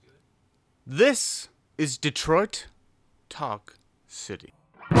This is Detroit Talk City.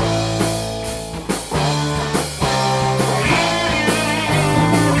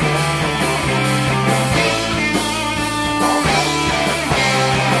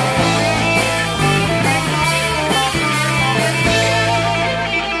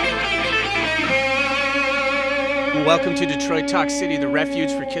 Welcome to Detroit Talk City, the refuge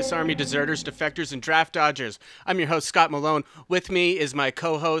for KISS Army deserters, defectors, and draft dodgers. I'm your host, Scott Malone. With me is my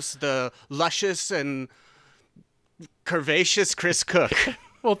co-host, the luscious and curvaceous Chris Cook.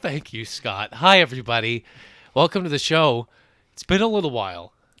 Well, thank you, Scott. Hi, everybody. Welcome to the show. It's been a little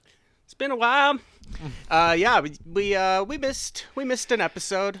while. It's been a while. We missed an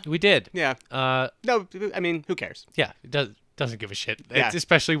episode. We did. Yeah. No, I mean, who cares? Yeah, it doesn't give a shit. Yeah. It's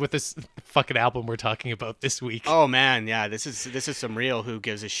especially with this fucking album we're talking about this week. Oh man, yeah, this is some real who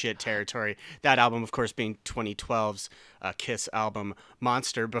gives a shit territory. That album, of course, being 2012's KISS album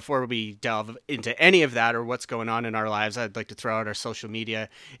Monster. Before we delve into any of that or what's going on in our lives, I'd like to throw out our social media.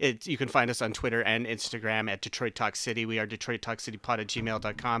 You can find us on Twitter and Instagram at Detroit Talk City. We are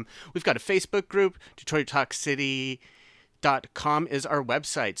DetroitTalkCityPod@gmail.com. We've got a Facebook group, DetroitTalkCity.com is our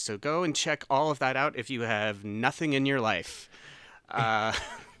website. So go and check all of that out if you have nothing in your life.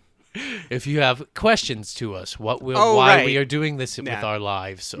 If you have questions to us, why right. we are doing this with our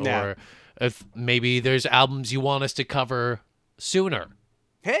lives, or if maybe there's albums you want us to cover sooner.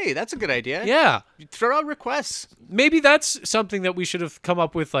 Hey, that's a good idea. Yeah. Throw out requests. Maybe that's something that we should have come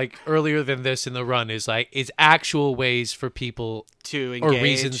up with like earlier than this in the run is actual ways for people to engage. Or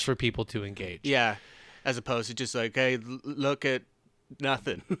reasons for people to engage. Yeah. As opposed to just like, hey, look at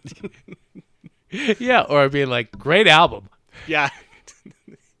nothing. Yeah, or being like, great album. Yeah.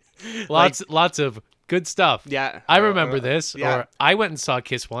 Lots of good stuff. Yeah. I remember this. Yeah. Or I went and saw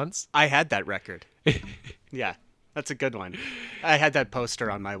KISS once. I had that record. Yeah. That's a good one. I had that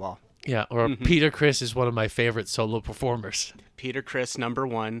poster on my wall. Yeah. Or Peter Criss is one of my favorite solo performers. Peter Criss, number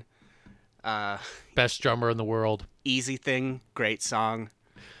one. Best drummer in the world. Easy Thing. Great song.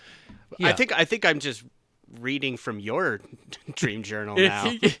 Yeah. I think I'm just reading from your dream journal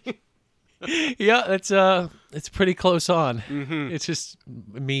now. Yeah, it's pretty close on. Mm-hmm. It's just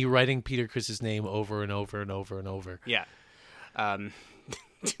me writing Peter Criss's name over and over and over and over. Yeah.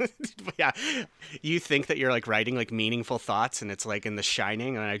 Yeah. You think that you're like writing like meaningful thoughts and it's like in The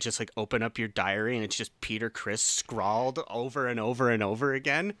Shining, and I just like open up your diary and it's just Peter Criss scrawled over and over and over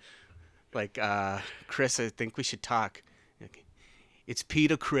again. Like, Chris, I think we should talk. It's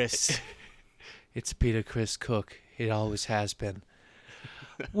Peter Criss. It's Peter Criss Cook. It always has been.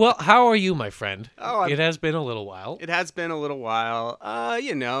 Well, how are you, my friend? It has been a little while. It has been a little while.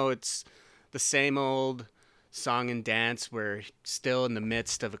 It's the same old song and dance. We're still in the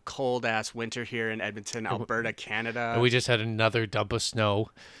midst of a cold-ass winter here in Edmonton, Alberta, Canada. And we just had another dump of snow.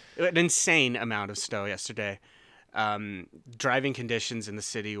 An insane amount of snow yesterday. Driving conditions in the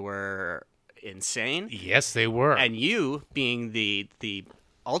city were insane. Yes, they were. And you, being the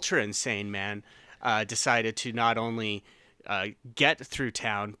ultra insane man, decided to not only get through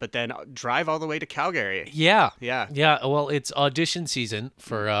town, but then drive all the way to Calgary. Yeah. Yeah. Well, it's audition season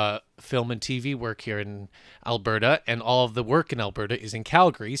for film and TV work here in Alberta, and all of the work in Alberta is in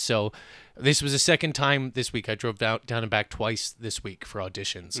Calgary. So this was the second time this week. I drove down and back twice this week for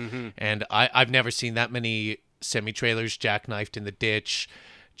auditions. Mm-hmm. And I've never seen that many semi-trailers jackknifed in the ditch.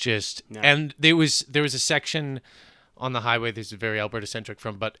 And there was a section on the highway. This is very Alberta-centric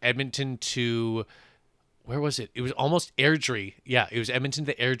but Edmonton to... Where was it? It was almost Airdrie. Yeah, it was Edmonton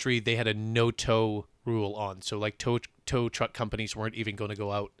to Airdrie. They had a no-tow rule on. So, like, tow truck companies weren't even going to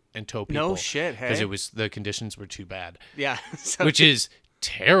go out and tow people. No shit, hey? Because the conditions were too bad. Yeah. Which is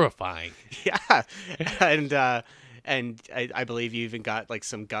terrifying. Yeah. And I believe you even got, like,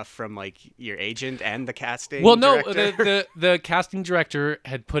 some guff from, like, your agent and the casting director. The casting director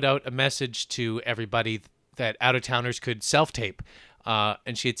had put out a message to everybody that out-of-towners could self-tape.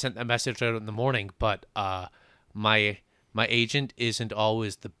 And she had sent a message out in the morning, but my agent isn't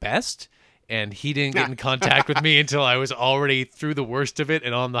always the best, and he didn't get in contact with me until I was already through the worst of it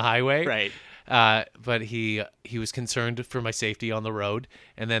and on the highway. Right. But he was concerned for my safety on the road,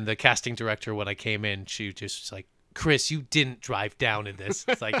 and then the casting director, when I came in, she just was like, Chris, you didn't drive down in this.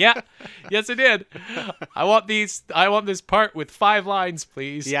 It's like, yeah, yes, I did. I want this part with 5 lines,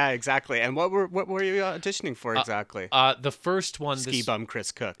 please. Yeah, exactly. And what were you auditioning for exactly? The first one, Ski Bum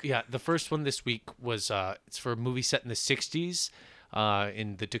Chris Cook. Yeah, the first one this week was it's for a movie set in the 60s,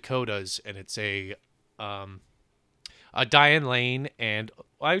 in the Dakotas, and it's a Diane Lane and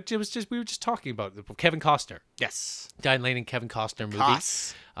we were just talking about Kevin Costner. Yes. Diane Lane and Kevin Costner movie.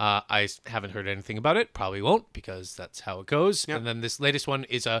 Costs. I haven't heard anything about it. Probably won't, because that's how it goes. Yep. And then this latest one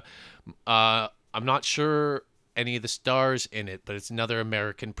is I'm not sure any of the stars in it, but it's another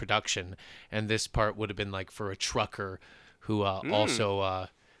American production. And this part would have been like for a trucker who also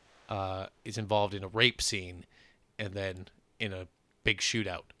is involved in a rape scene, and then in a big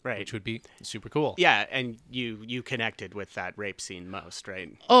shootout, Right. which would be super cool. Yeah, and you connected with that rape scene most,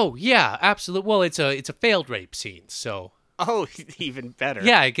 right? Oh yeah, absolutely. Well, it's a failed rape scene, so Oh, even better.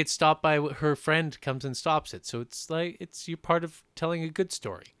 yeah, it gets stopped by her friend comes and stops it. So it's like you're part of telling a good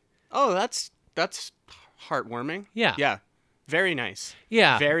story. Oh, that's heartwarming. Yeah. Yeah. Very nice.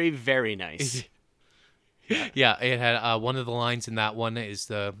 Yeah. Very, very nice. Yeah, it had one of the lines in that one is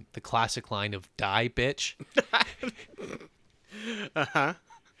the classic line of "Die, bitch."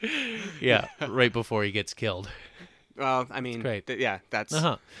 Yeah, right before he gets killed. Well, I mean, great. Yeah, that's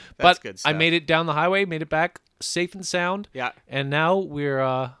But good I stuff. made it down the highway, made it back safe and sound. Yeah. And now we're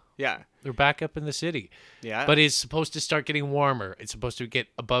Yeah. back up in the city. Yeah. But it's supposed to start getting warmer. It's supposed to get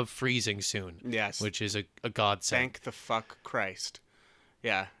above freezing soon. Yes. Which is a godsend. Thank the fuck Christ.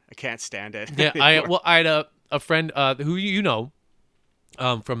 Yeah, I can't stand it. Yeah, I had a friend who you know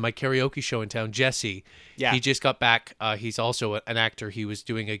from my karaoke show in town, Jesse. Yeah. He just got back. He's also an actor. He was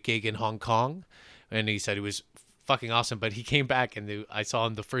doing a gig in Hong Kong, and he said it was fucking awesome. But he came back, and I saw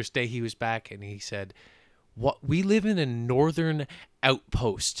him the first day he was back, and he said, "What? We live in a northern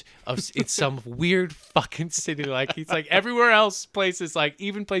outpost of it's some weird fucking city. Like he's like everywhere else, places like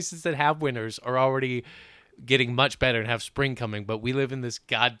even places that have winters are already." Getting much better and have spring coming, but we live in this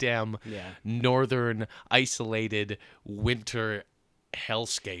goddamn northern isolated winter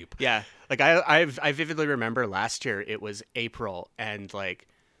hellscape. Yeah, like I vividly remember last year it was April and like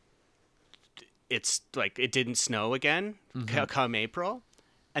it's like it didn't snow again come April,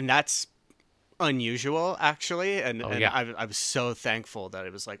 and that's unusual actually. And yeah. I was so thankful that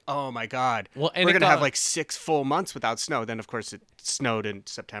it was like, oh my god, Well, and we're it gonna got- have like 6 full months without snow. Then of course it snowed in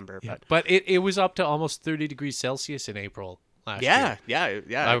September, But it was up to almost 30 degrees Celsius in April last year.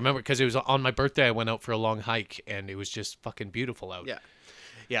 yeah. I remember because it was on my birthday. I went out for a long hike and it was just fucking beautiful out.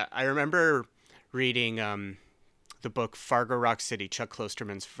 Yeah. I remember reading the book Fargo Rock City, Chuck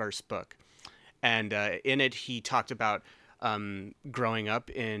Klosterman's first book, and in it he talked about growing up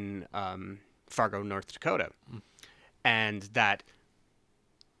in Fargo, North Dakota, and that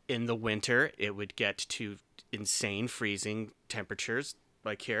in the winter it would get to insane freezing temperatures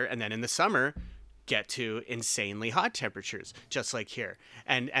like here, and then in the summer get to insanely hot temperatures just like here.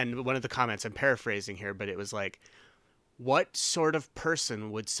 And one of the comments, I'm paraphrasing here, but it was like, what sort of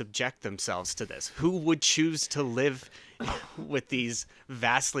person would subject themselves to this? Who would choose to live with these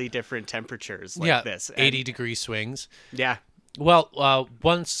vastly different temperatures like this? And 80-degree swings. yeah. Well,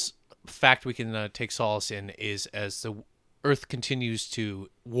 one fact we can take solace in is as the Earth continues to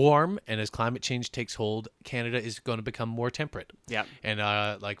warm and as climate change takes hold, Canada is going to become more temperate. Yeah. And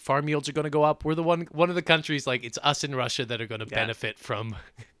like farm yields are going to go up. We're the one of the countries, like it's us and Russia that are going to benefit from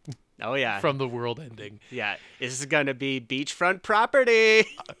Oh yeah. from the world ending. Yeah. This is going to be beachfront property.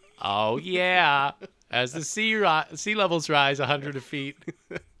 Oh yeah, as the sea levels rise 100 feet.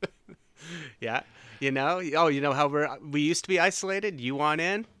 Yeah. You know how we used to be isolated? You want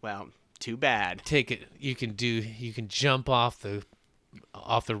in? Well, too bad. Take it. You can jump off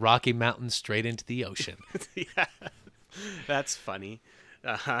the Rocky Mountains straight into the ocean. Yeah. That's funny.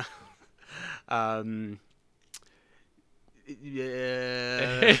 Uh-huh.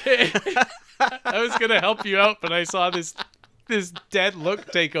 Yeah. I was gonna help you out, but I saw this dead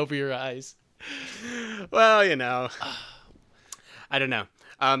look take over your eyes. Well, I don't know.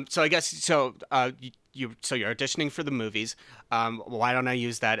 So I guess so. You're auditioning for the movies. Why don't I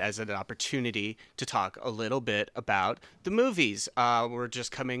use that as an opportunity to talk a little bit about the movies? We're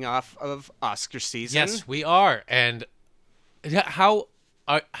just coming off of Oscar season. Yes, we are. And how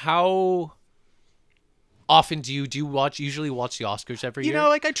often do you usually watch the Oscars every year?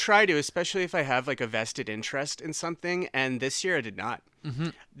 Like I try to, especially if I have like a vested interest in something. And this year I did not. Mm-hmm.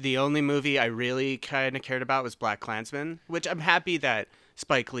 The only movie I really kind of cared about was BlacKkKlansman, which I'm happy that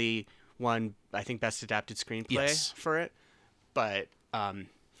Spike Lee won, I think, Best Adapted Screenplay for it. But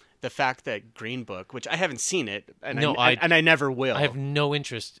the fact that Green Book, which I haven't seen it, and I never will. I have no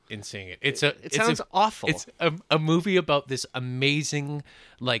interest in seeing it. It sounds awful. It's a movie about this amazing,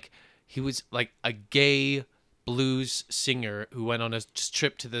 like, he was like a gay blues singer who went on a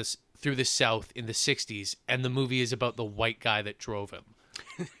trip through the South in the 60s, and the movie is about the white guy that drove him.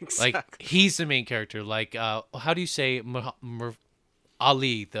 Exactly. Like, he's the main character. Like, how do you say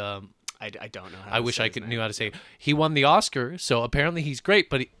Ali, the I don't know how I to wish say I his could name. knew how to say it. He won the Oscar, so apparently he's great,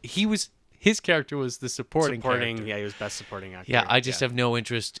 but his character was the supporting character. Yeah, he was best supporting actor. Yeah, I just have no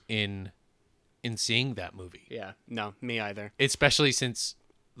interest in seeing that movie. Yeah, no, me either. Especially since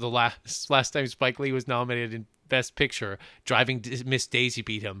the last time Spike Lee was nominated in Best Picture, Driving Miss Daisy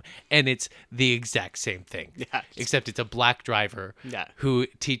beat him, and it's the exact same thing. Yeah. Except it's a black driver Yeah. who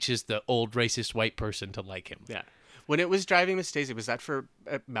teaches the old racist white person to like him. Yeah. When it was Driving Miss Daisy, was that for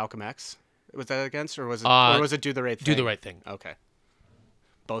Malcolm X? Was that against, or was it Do the Right Thing? Do the Right Thing. Okay.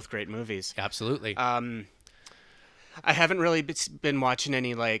 Both great movies. Absolutely. I haven't really been watching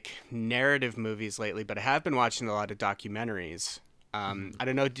any like narrative movies lately, but I have been watching a lot of documentaries. I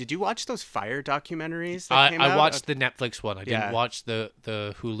don't know. Did you watch those fire documentaries that came out? I watched the Netflix one. I didn't Yeah. watch the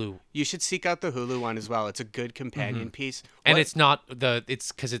Hulu. You should seek out the Hulu one as well. It's a good companion piece. And What- it's not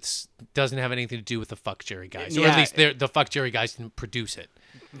it's because it's doesn't have anything to do with the Fuck Jerry guys, or Yeah. at least the Fuck Jerry guys didn't produce it.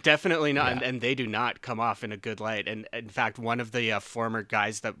 Definitely not, Yeah. and they do not come off in a good light. And in fact, one of the former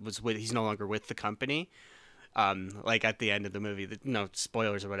guys that was he's no longer with the company. Like at the end of the movie, no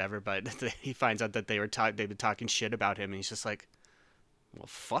spoilers or whatever, but he finds out that they've been talking shit about him, and he's just like, well,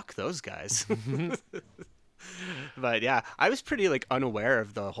 fuck those guys. But yeah, I was pretty like unaware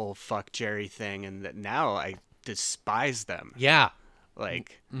of the whole fuck Jerry thing, and that now I despise them. Yeah.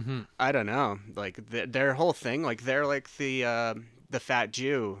 Like, I don't know, like their whole thing, like they're like the fat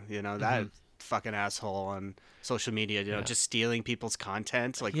Jew, you know, that fucking asshole on social media, you know, just stealing people's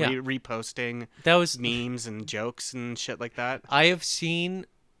content, like Yeah. reposting That was memes and jokes and shit like that. I have seen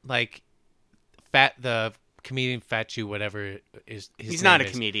like the comedian Fat Jew, whatever is his He's not a name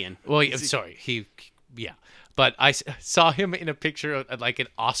is. comedian. Well, I'm sorry, yeah. But I saw him in a picture at like an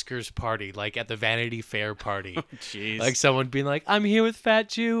Oscars party, like at the Vanity Fair party. Jeez. Like someone being like, "I'm here with Fat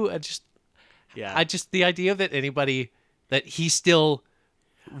Jew." Yeah. I just the idea that that he's still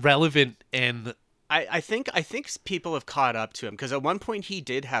relevant and I think people have caught up to him, because at one point he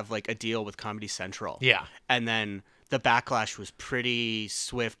did have like a deal with Comedy Central. yeah. And then the backlash was pretty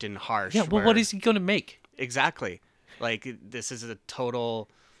swift and harsh. Yeah, well, what is he going to make? Exactly. Like, this is a total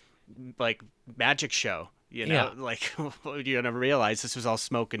like magic show. You know, Yeah. like you're gonna realize this was all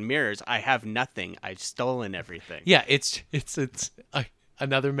smoke and mirrors. I have nothing. I've stolen everything. Yeah, it's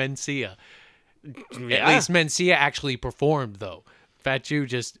another Mencia. Yeah. At least Mencia actually performed, though. Fat Jew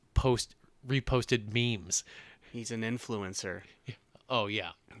just reposted memes. He's an influencer. Oh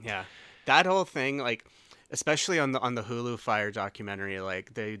yeah, Yeah, that whole thing, like, especially on the Hulu Fire documentary,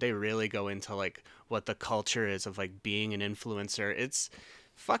 like they really go into like what the culture is of like being an influencer. It's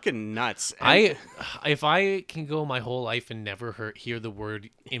fucking nuts. And if I can go my whole life and never hear the word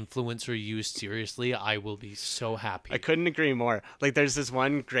influencer used seriously, I will be so happy. I couldn't agree more. Like, there's this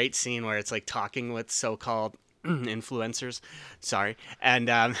one great scene where it's like talking with so-called influencers. Sorry. And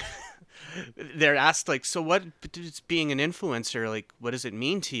they're asked like, so what does being an influencer, like, what does it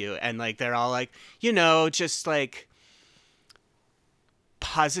mean to you? And like, they're all like, you know, just like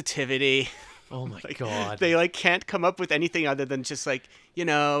positivity. Oh my Like, god. they like can't come up with anything other than just like, you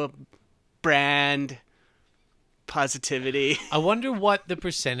know, brand positivity. I wonder what the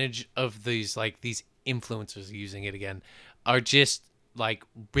percentage of these influencers using it again are just like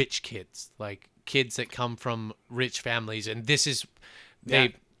rich kids, like kids that come from rich families, and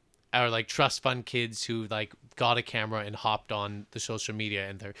they are like trust fund kids who like got a camera and hopped on the social media,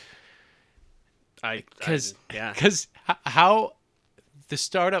 and they're because how the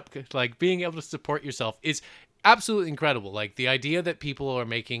startup, like being able to support yourself, is absolutely incredible. Like the idea that people are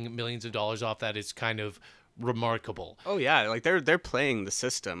making millions of dollars off that is kind of remarkable. Oh yeah, like they're playing the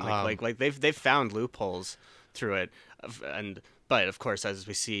system. Like they've found loopholes through it, but of course, as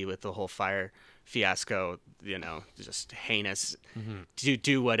we see with the whole fire fiasco, you know, just heinous.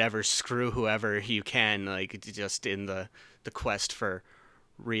 Do whatever, screw whoever you can, like just in the quest for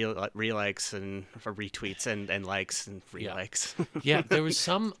likes and for retweets and likes and likes. Yeah, there was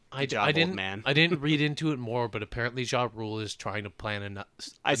some. job, I didn't. old man. I didn't read into it more, but apparently Ja Rule is trying to plan another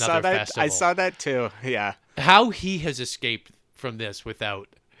I saw that. festival. I saw that too. Yeah. How he has escaped from this without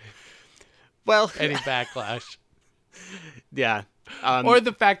Well, any backlash, yeah. or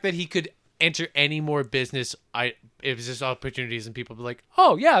the fact that he could enter any more business opportunities, and people be like,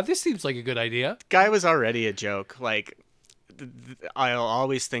 "Oh yeah, this seems like a good idea." Guy was already a joke. Like, I'll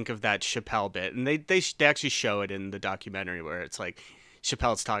always think of that Chappelle bit, and they actually show it in the documentary where it's like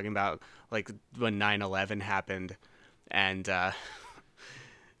Chappelle's talking about like when 9/11 happened, and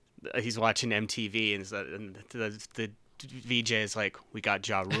he's watching MTV, and the VJ is like, "We got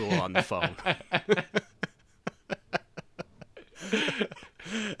Ja Rule on the phone."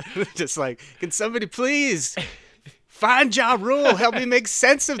 Just like, can somebody please Find Ja Rule. Help me make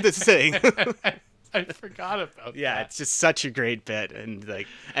sense of this thing. I forgot about Yeah, that. it's just such a great bit, and like,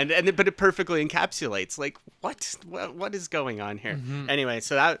 but it perfectly encapsulates like what is going on here. Anyway,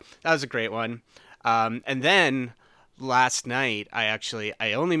 so that was a great one, and then last night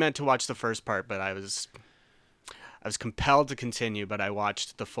I only meant to watch the first part, but I was compelled to continue, but I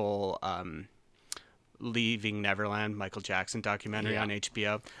watched the full Leaving Neverland Michael Jackson documentary on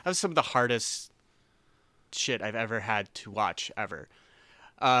HBO. That was some of the hardest shit I've ever had to watch ever.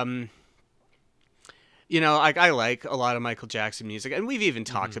 You know, I like a lot of Michael Jackson music, and we've even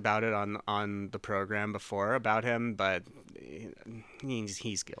talked about it on the program before about him, but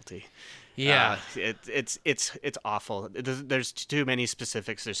he's guilty. Yeah. It's awful. There's too many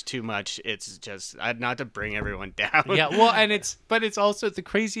specifics. There's too much. It's just not to bring everyone down. Yeah, well, but it's also the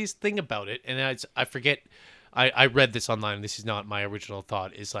craziest thing about it, and I forget. I read this online. This is not my original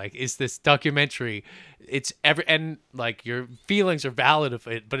thought. Is this documentary? And like your feelings are valid of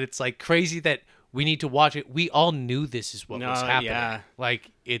it, but it's like crazy that we need to watch it. We all knew this is what was happening. Yeah.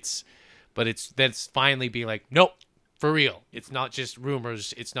 Like that's finally being like, nope, for real. It's not just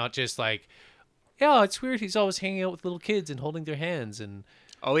rumors. It's not just like, yeah, it's weird. He's always hanging out with little kids and holding their hands and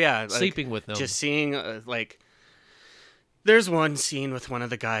sleeping with them. Just seeing there's one scene with one of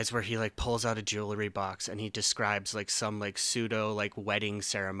the guys where he like pulls out a jewelry box and he describes like some like pseudo like wedding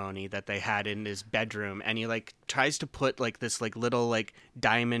ceremony that they had in his bedroom, and he like tries to put like this like little like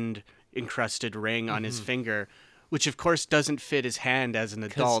diamond encrusted ring on his finger, which of course doesn't fit his hand as an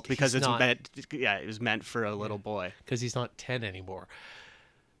adult because it was meant for a little boy. Because he's not 10 anymore.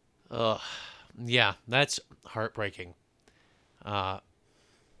 Ugh. Yeah, that's heartbreaking.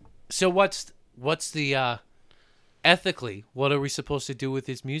 So what's the ethically, what are we supposed to do with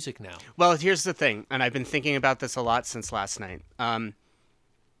his music now? Well, here's the thing, and I've been thinking about this a lot since last night.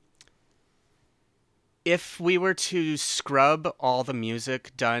 If we were to scrub all the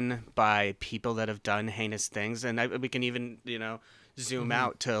music done by people that have done heinous things, and we can even, zoom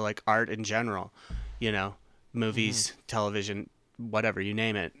out to like art in general, movies, television, whatever, you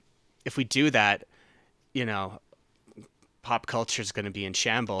name it. If we do that, pop culture is going to be in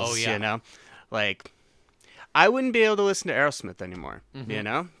shambles, Oh, yeah. Like, I wouldn't be able to listen to Aerosmith anymore,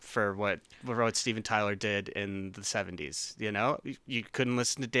 for what Steven Tyler did in the 70s, You couldn't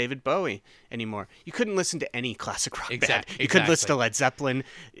listen to David Bowie anymore. You couldn't listen to any classic rock band. You couldn't listen to Led Zeppelin.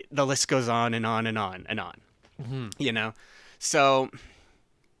 The list goes on and on and on and on, So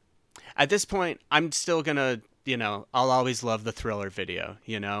at this point, I'm still going to, I'll always love the Thriller video,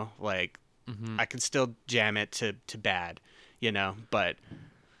 Like, I can still jam it to Bad, but...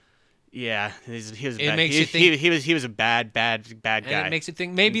 Yeah, he was. It makes you think he was a bad guy. And it makes you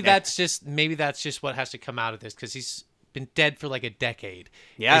think maybe that's just what has to come out of this, because he's been dead for like a decade.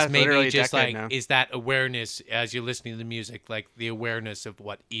 Yeah, maybe literally just a decade like now. Is that awareness as you're listening to the music, like the awareness of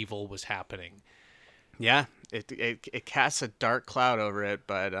what evil was happening. Yeah, it casts a dark cloud over it,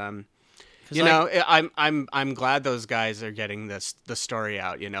 but I'm glad those guys are getting the story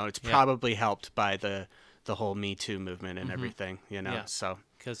out. It's probably helped by the whole Me Too movement and everything. So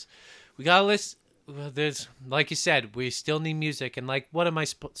because we gotta listen. There's, like you said, we still need music, and like, what am I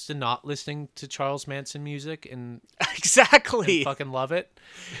supposed to not listening to Charles Manson music and exactly fucking love it?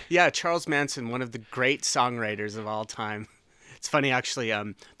 Yeah, Charles Manson, one of the great songwriters of all time. It's funny, actually.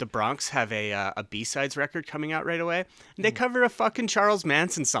 The Bronx have a B-sides record coming out right away, and they cover a fucking Charles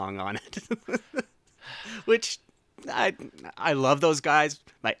Manson song on it, which I love those guys.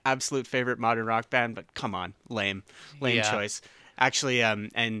 My absolute favorite modern rock band, but come on, lame choice. Actually,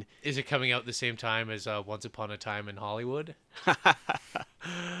 and is it coming out the same time as Once Upon a Time in Hollywood?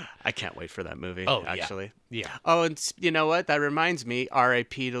 I can't wait for that movie. Oh, actually, yeah. Oh, and you know what? That reminds me.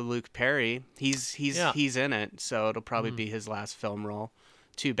 R.I.P. to Luke Perry. He's in it, so it'll probably be his last film role.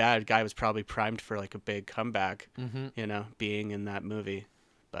 Too bad. Guy was probably primed for like a big comeback. Being in that movie,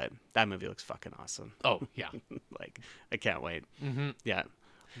 but that movie looks fucking awesome. Oh yeah, like I can't wait. Yeah,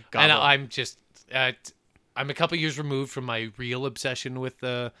 and I'm just. I'm a couple years removed from my real obsession with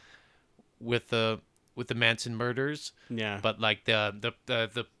the Manson murders. Yeah. But like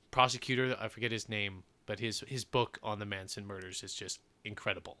the prosecutor, I forget his name, but his book on the Manson murders is just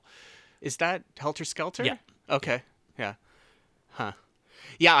incredible. Is that Helter Skelter? Yeah. Okay. Yeah. Huh.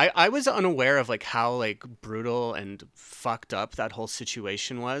 Yeah, I was unaware of like how like brutal and fucked up that whole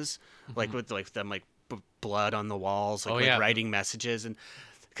situation was. Like with like them like blood on the walls, like writing messages and.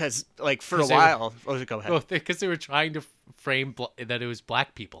 Because, like, for a while... go ahead. Well, because they were trying to frame that it was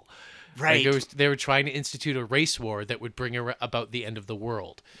black people. Right. Like they were trying to institute a race war that would bring about the end of the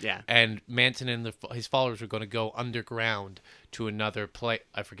world. Yeah. And Manson and his followers were going to go underground to another place.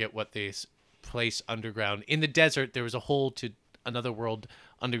 I forget what this place underground. In the desert, there was a hole to another world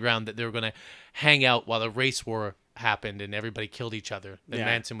underground that they were going to hang out while a race war happened and everybody killed each other. Then Yeah.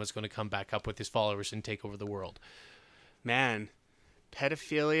 Manson was going to come back up with his followers and take over the world. Man,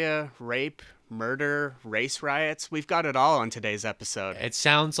 pedophilia, rape, murder, race riots. We've got it all on today's episode. It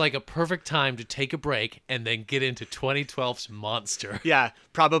sounds like a perfect time to take a break and then get into 2012's Monster. Yeah,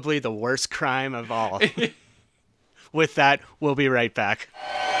 probably the worst crime of all. With that, we'll be right back.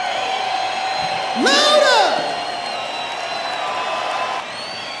 Louder!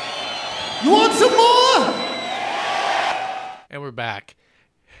 You want some more? And we're back.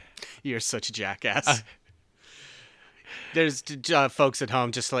 You're such a jackass. There's folks at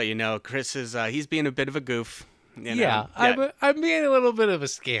home, just to let you know, Chris is he's being a bit of a goof. You know? I'm being a little bit of a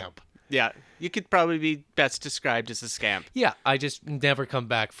scamp. Yeah, you could probably be best described as a scamp. Yeah, I just never come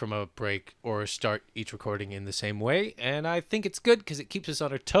back from a break or start each recording in the same way, and I think it's good because it keeps us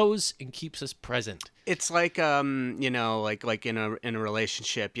on our toes and keeps us present. It's like like in a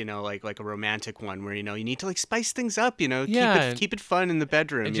relationship, like a romantic one where you need to like spice things up, Yeah, keep it fun in the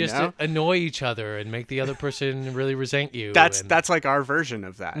bedroom, And just annoy each other and make the other person really resent you. That's like our version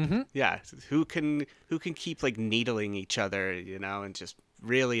of that. Mm-hmm. Yeah, who can keep like needling each other, and just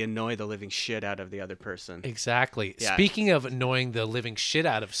really annoy the living shit out of the other person. Exactly. Yeah. Speaking of annoying the living shit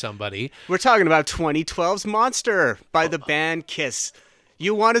out of somebody, We're talking about 2012's Monster by the band Kiss.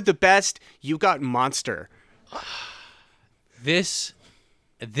 You wanted the best, you got Monster. this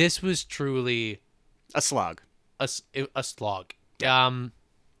was truly A slog. a slog. Yeah.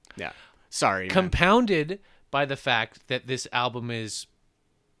 Sorry, man. Compounded by the fact that this album is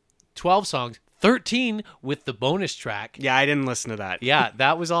 12 songs, 13 with the bonus track. Yeah, I didn't listen to that. Yeah,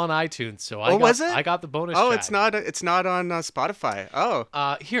 that was on iTunes, so Was it? I got the bonus Oh, track. it's not on Spotify.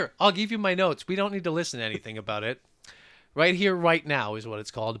 Oh. Here, I'll give you my notes. We don't need to listen to anything about it. Right here, right now is what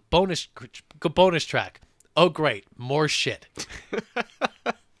it's called. Bonus track. Oh, great. More shit.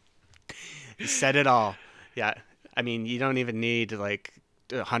 You said it all. Yeah. I mean, you don't even need like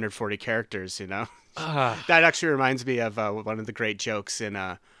 140 characters, That actually reminds me of one of the great jokes in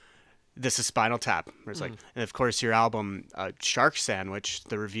This is Spinal Tap. Where it's like, and of course your album, Shark Sandwich,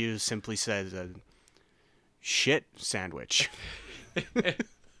 the review simply says, shit sandwich.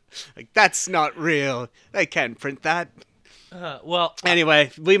 Like, that's not real. I can't print that.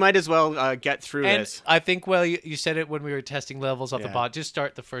 Anyway, we might as well get through and this. I think, well, you said it when we were testing levels off the Yeah. bot. Just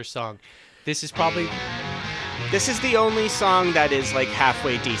start the first song. This is probably... This is the only song that is like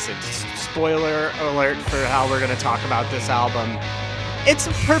halfway decent. Spoiler alert for how we're going to talk about this album. It's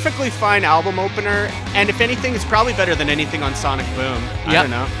a perfectly fine album opener, and if anything, it's probably better than anything on Sonic Boom. I Yep.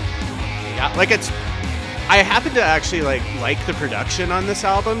 don't know. Yeah. Like I happen to actually like the production on this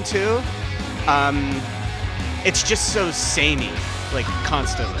album too. It's just so samey, like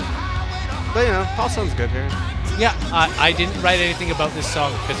constantly. But Paul sounds good here. Yeah, I didn't write anything about this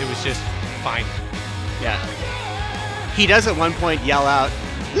song because it was just fine. Yeah. He does at one point yell out,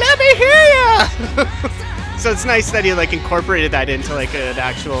 "Let me hear ya!" So it's nice that he like incorporated that into like an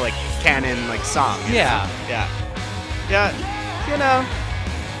actual like canon like song. Yeah. Yeah.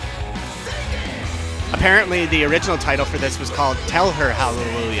 Apparently the original title for this was called Tell Her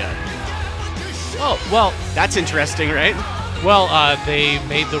Hallelujah. Oh, well, That's interesting, right? they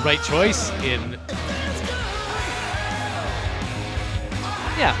made the right choice in...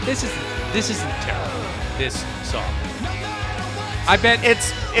 Yeah, this isn't terrible, this song. I bet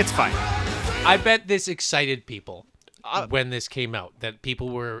It's fine. I bet this excited people when this came out, that people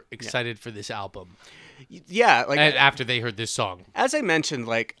were excited for this album Yeah, like after they heard this song. as I mentioned,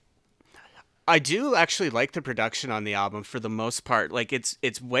 like I do actually like the production on the album for the most part. Like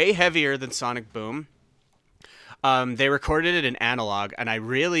it's way heavier than Sonic Boom. They recorded it in analog, and I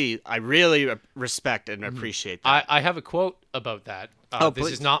really respect and appreciate that. I have a quote about that. This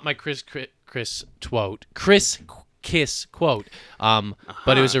please. is not my Chris Kiss quote,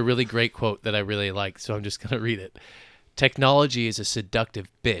 but it was a really great quote that I really liked, so I'm just going to read it. Technology is a seductive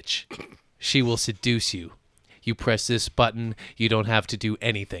bitch. She will seduce you. You press this button, you don't have to do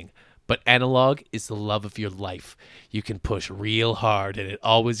anything. But analog is the love of your life. You can push real hard and it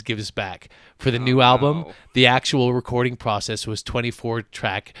always gives back. For the new album, the actual recording process was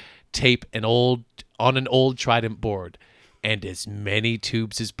 24-track tape on an old Trident board. And as many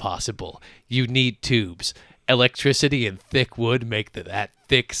tubes as possible. You need tubes. Electricity and thick wood make that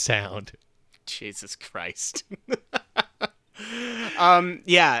thick sound. Jesus Christ.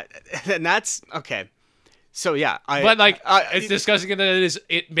 Yeah, and that's okay. So yeah, But it's discussing that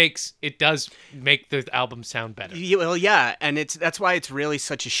it does make the album sound better. Well, yeah, and that's why it's really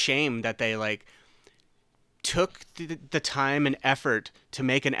such a shame that they took the time and effort to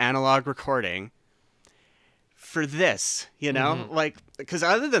make an analog recording for this, you know, like, because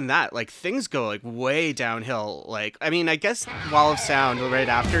other than that, like, things go like way downhill. Like, I mean, I guess Wall of Sound right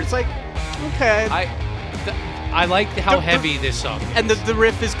after, it's like, okay, I like how heavy this song is. and the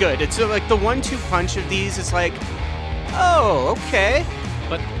riff is good. It's like the 1-2 punch of these is like, oh, okay,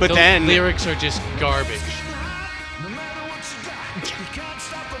 but but the then- lyrics are just garbage.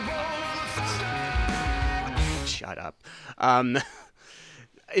 shut up.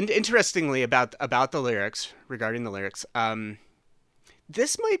 Interestingly about the lyrics, regarding the lyrics,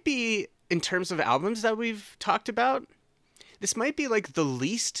 this might be, in terms of albums that we've talked about, this might be like the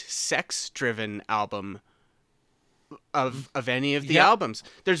least sex-driven album of any of the Yeah. albums.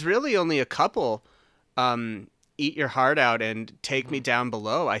 There's really only a couple, Eat Your Heart Out and Take Me Down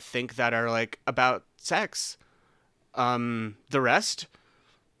Below, I think, that are like about sex. The rest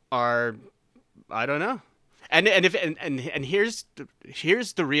are, I don't know. And here's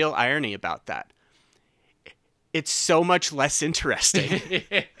the real irony about that. It's so much less interesting.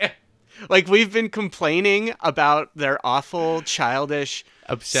 Like, we've been complaining about their awful, childish,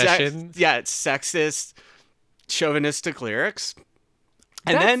 Obsession. it's sexist, chauvinistic lyrics.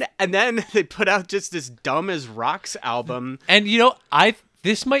 And then they put out just this dumb as rocks album. And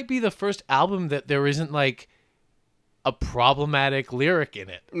this might be the first album that there isn't like a problematic lyric in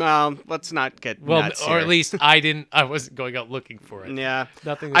it. Well, let's not get nuts or here. at least I wasn't going out looking for it. Yeah,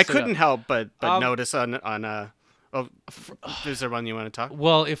 Nothing. I couldn't help but Um, notice on. Oh, is there one you want to talk?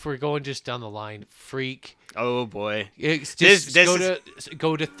 Well, if we're going just down the line, Freak. Oh boy, It's This just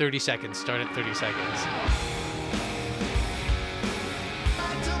go to 30 seconds. Start at 30 seconds.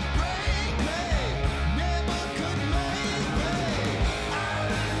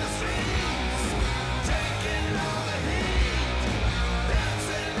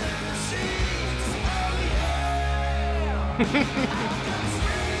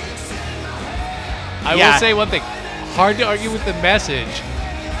 I Yeah. will say one thing. Hard to argue with the message,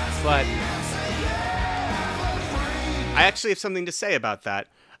 but I actually have something to say about that.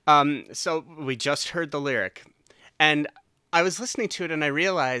 So we just heard the lyric, and I was listening to it and I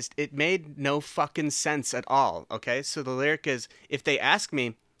realized it made no fucking sense at all. Okay, so the lyric is, "If they ask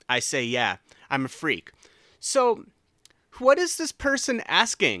me, I say yeah, I'm a freak." So, what is this person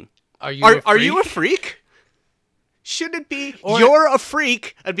asking? are you a Are you a freak? freak? Should it be Or- you're a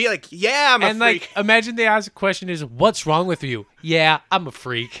freak? I'd be like, yeah, I'm a And freak. like, imagine they ask a question is, "What's wrong with you?" Yeah, I'm a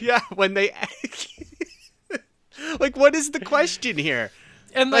freak. Yeah, when they like, what is the question here?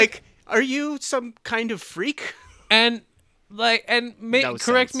 And Like, are you some kind of freak? And No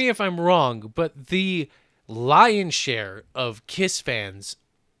correct sense. me if I'm wrong, but the lion's share of Kiss fans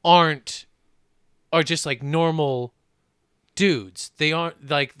are just like normal dudes. They aren't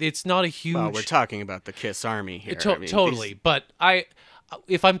like, it's not a huge. Well, we're talking about the Kiss Army here. I mean, Totally, these- but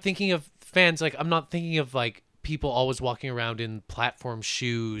if I'm thinking of fans, like I'm not thinking of like people always walking around in platform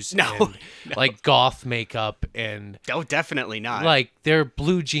shoes, No, and, like goth makeup, and Oh, definitely not. like they're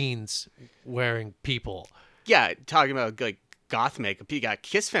blue jeans wearing people. Yeah, talking about like goth makeup. You got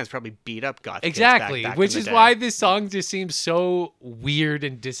Kiss fans probably beat up goth. kids Exactly, back which in the is day. why this song just seems so weird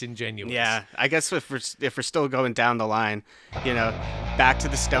and disingenuous. Yeah, I guess if we're still going down the line, back to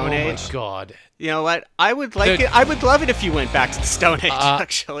the Oh Stone my Age. god. You know what? I would like The- it. I would love it if you went back to the Stone Age, Uh,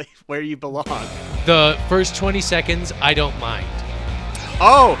 actually, where you belong. The first 20 seconds, I don't mind.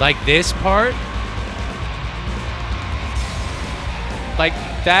 Oh, Like this part, like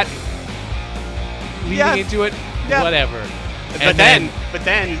that leading Yeah. into it, Yeah. whatever. but then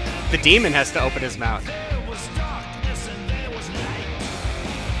the demon has to open his mouth.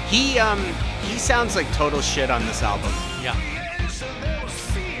 He sounds like total shit on this album. Yeah.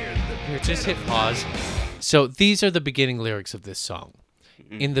 Here, just hit pause. So these are the beginning lyrics of this song.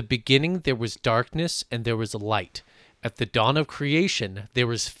 In the beginning, there was darkness and there was light. At the dawn of creation, there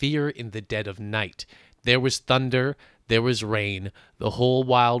was fear in the dead of night. There was thunder, there was rain. The whole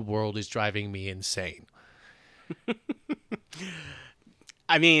wild world is driving me insane.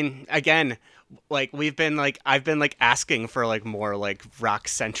 I mean, again, like I've been like asking for like more like rock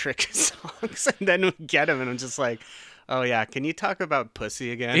centric songs, and then we get them, and I'm just like, oh yeah, can you talk about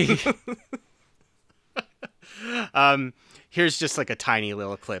pussy again? Here's just like a tiny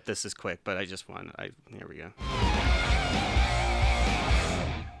little clip. This is quick, but here we go.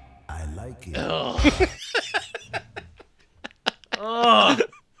 I like it.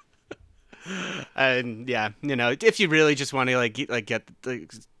 And yeah, if you really just want to like get the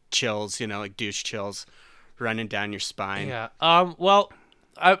chills, like douche chills running down your spine. Yeah. Well,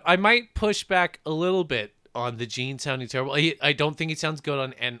 I might push back a little bit on the Gene sounding terrible. I don't think he sounds good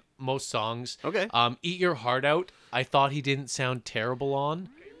on and most songs. Okay. Eat Your Heart Out, I thought he didn't sound terrible on.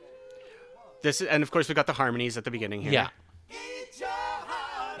 This is, and of course we got the harmonies at the beginning here. Yeah. Eat your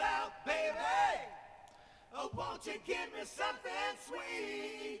heart out, baby. Oh, won't you give me something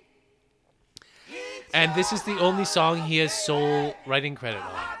sweet? And this is the only song he has sole writing credit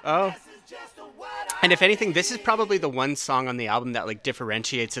on. Oh. And if anything, this is probably the one song on the album that like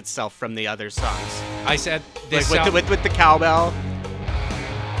differentiates itself from the other songs. I said Like this with the cowbell.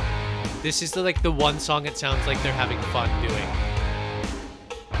 this is the one song it sounds like they're having fun doing.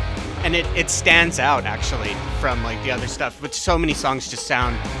 And it stands out actually from like the other stuff, which so many songs just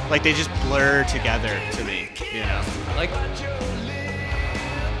sound like they just blur together to me, you know. Like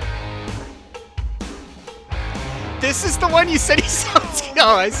This is the one you said he sounds.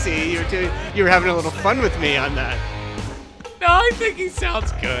 Oh, I see. You were having a little fun with me on that, no, I think he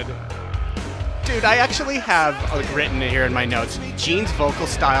sounds good. dude. I actually have like written it here in my notes. Gene's vocal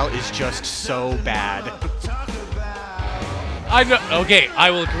style is just so bad. I know. Okay,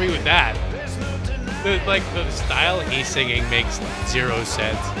 I will agree with that. The style he's singing makes zero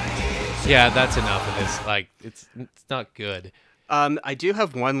sense. Yeah, that's enough of this. Like, it's not good. I do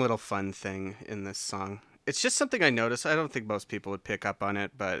have one little fun thing in this song. It's just something I noticed. I don't think most people would pick up on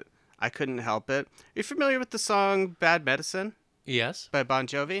it, but I couldn't help it. Are you familiar with the song "Bad Medicine" Yes. by Bon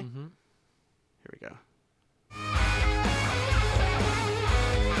Jovi? Mm-hmm. Here we go.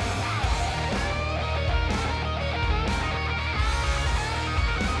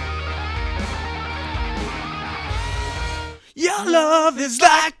 Your love is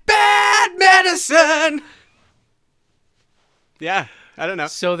like bad medicine. Yeah, I don't know.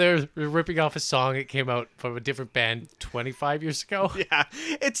 So they're ripping off a song that came out from a different band 25 years ago. Yeah,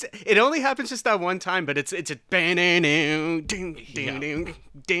 it only happens just that one time, but it's a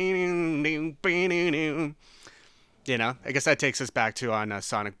you know. I guess that takes us back to on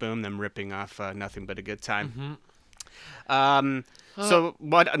Sonic Boom, them ripping off Nothing But a Good Time. So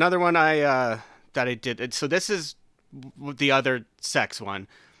what another one that I did. So this is the other sex one.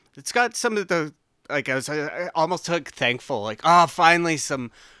 It's got some of the like I almost took thankful like finally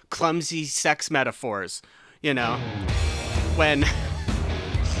some clumsy sex metaphors, you know, when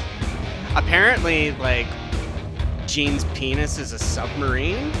apparently like Gene's penis is a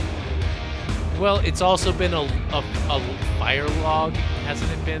submarine. Well, it's also been a fire log, hasn't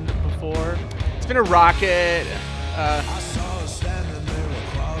it been before? It's been a rocket. I saw her standing there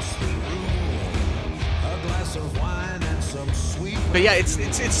across the room. A glass of wine and some sweet. But yeah,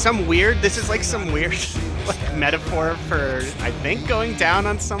 it's some weird. This is like some weird like metaphor for I think going down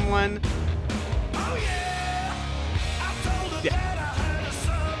on someone. Oh yeah, I told her Yeah. that I had a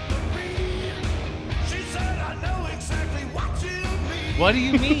submarine. She said I know exactly what you mean. What do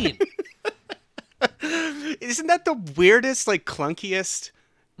you mean? Isn't that the weirdest, like clunkiest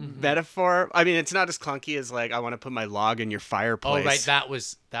metaphor? I mean, it's not as clunky as like I want to put my log in your fireplace. Oh, right, that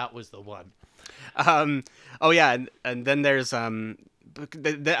was the one. Oh yeah, and then there's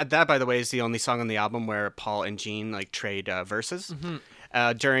that by the way is the only song on the album where Paul and Gene like trade verses.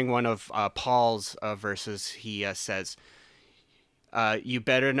 During one of Paul's verses, he says, "You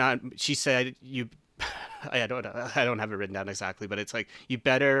better not." She said, "You." I don't have it written down exactly, but it's like you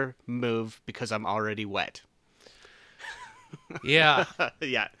better move because I'm already wet. Yeah.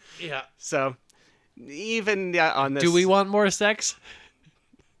 Yeah. Yeah. So even on this, Do we want more sex?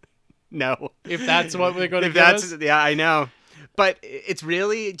 No. If that's what we're going to If give that's us? yeah, I know. But it's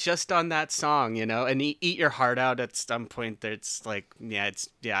really just on that song, you know, and eat your heart out at some point. It's like,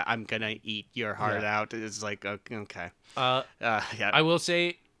 I'm gonna eat your heart Yeah. out. It's like, okay, Uh, yeah. I will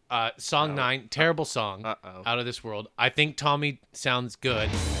say, song 9, terrible song, Uh-oh. Out of This World. I think Tommy sounds good.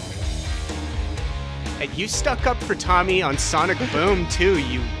 And you stuck up for Tommy on Sonic Boom too,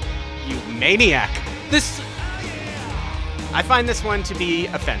 you maniac. This, I find this one to be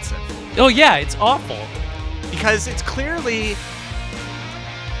offensive oh yeah, it's awful. because it's clearly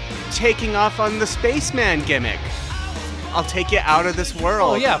taking off on the spaceman gimmick. I'll take you out of this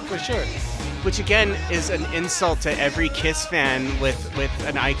world. Oh yeah, for sure. Which again is an insult to every Kiss fan with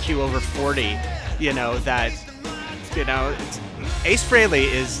an IQ over 40. You know that, Ace Frehley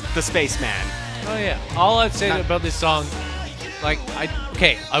is the spaceman. Oh yeah. All I'd say about this song, I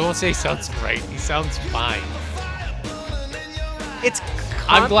won't say he sounds great. He sounds fine. It's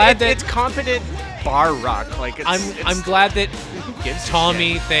I'm glad that- it's competent bar rock. Like I'm glad that who gives a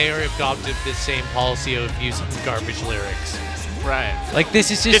Tommy shit? Thayer adopted the same policy of using garbage lyrics. Right. Like this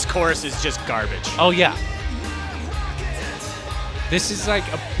is This just chorus is just garbage. oh yeah. This is like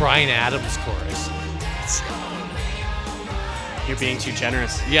a Bryan Adams chorus. You're being too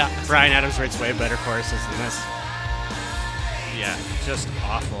generous. Yeah. Brian Adams writes way better choruses than this. Yeah, just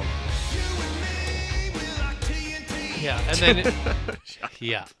awful. Yeah, and then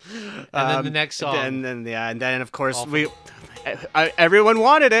yeah, and then the next song. And then of course everyone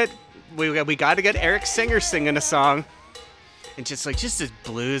wanted it. We got to get Eric Singer singing a song, and just this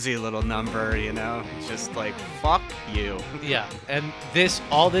bluesy little number, just like fuck you. Yeah, and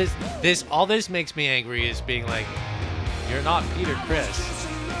all this makes me angry is being like, you're not Peter Criss.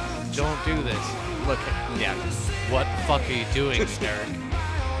 Don't do this. Look, yeah, What the fuck are you doing, Eric?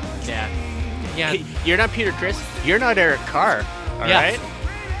 yeah. Yeah, You're not Peter Criss. You're not Eric Carr. All Yeah. right.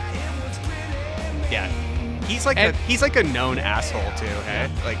 Yeah. He's like a known asshole too. Hey,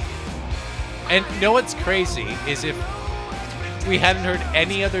 like. and you know what's crazy is if we hadn't heard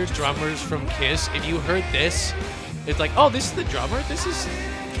any other drummers from Kiss, and you heard this, it's like, oh, this is the drummer. This is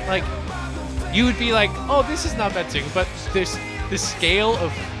like, you would be like, oh, this is not bad singing, but there's the scale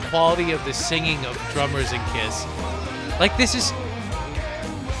of quality of the singing of drummers in Kiss. Like this is.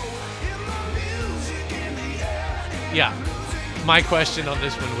 Yeah. My question on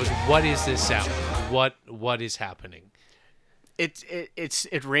this one was, what is this sound? What is happening?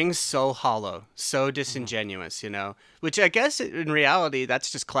 It rings so hollow, so disingenuous, which I guess in reality that's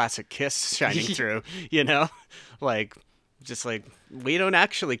just classic Kiss shining through, like just like we don't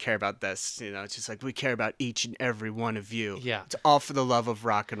actually care about this, it's just like we care about each and every one of you. Yeah. It's all for the love of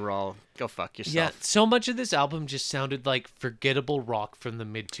rock and roll. Go fuck yourself. Yeah, so much of this album just sounded like forgettable rock from the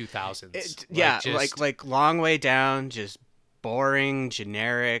mid 2000s. Like Long Way Down, just boring,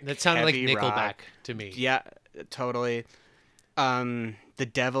 generic. That sounded like heavy Nickelback rock. to me. Yeah, totally. The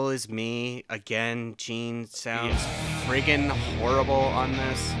Devil Is Me again. Gene sounds friggin' horrible on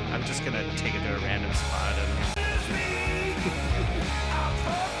this. I'm just gonna take it to a random spot and.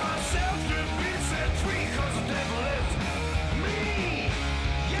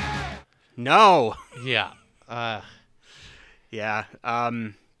 No. Yeah. Yeah.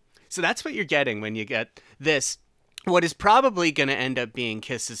 So that's what you're getting when you get this. What is probably going to end up being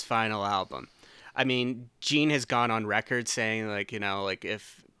Kiss's final album. I mean, Gene has gone on record saying, like,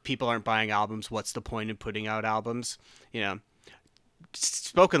 if people aren't buying albums, what's the point in putting out albums?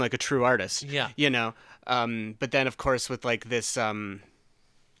 Spoken like a true artist. Yeah. But then, of course, with like this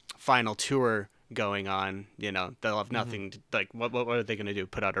final tour going on, they'll have nothing to, like, what are they going to do?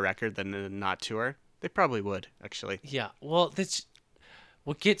 Put out a record then not tour? They probably would, actually. Yeah. Well, that's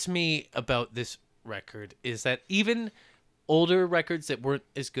what gets me about this record is that even older records that weren't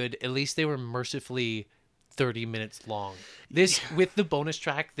as good, at least they were mercifully 30 minutes long. This with the bonus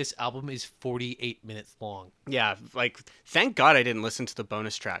track, this album is 48 minutes long. Yeah, like thank God I didn't listen to the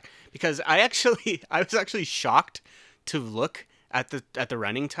bonus track because I was actually shocked to look at the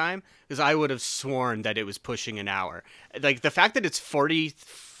running time because I would have sworn that it was pushing an hour. Like the fact that it's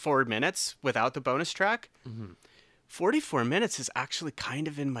 44 minutes without the bonus track. 44 minutes is actually kind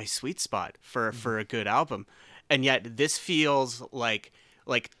of in my sweet spot for a good album. And yet this feels like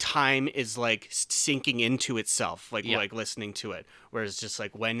time is like sinking into itself, like listening to it. Whereas just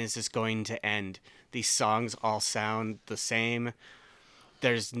like, when is this going to end? These songs all sound the same.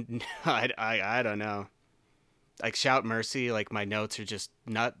 There's, I don't know. Like Shout Mercy, like my notes are just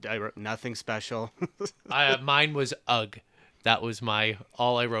I wrote nothing special. Mine was Ugh. That was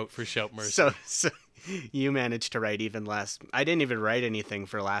all I wrote for Shout Mercy. So you managed to write even less. I didn't even write anything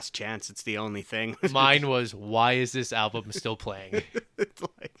for Last Chance. It's the only thing. Mine was, why is this album still playing? It's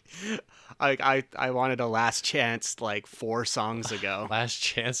like I wanted a Last Chance like 4 songs ago. Last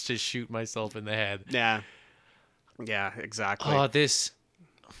chance to shoot myself in the head. Yeah, exactly. Oh, this.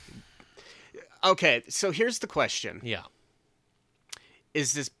 Okay, so here's the question: Yeah.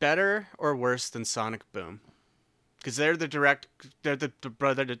 is this better or worse than Sonic Boom? Because they're the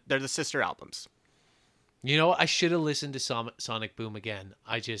sister albums. You know, I should have listened to Sonic Boom again.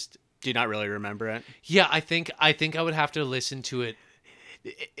 Do you not really remember it? Yeah, I think I would have to listen to it.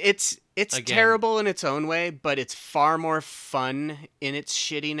 It's again. terrible in its own way, but it's far more fun in its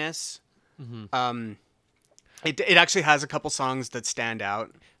shittiness. Mm-hmm. It actually has a couple songs that stand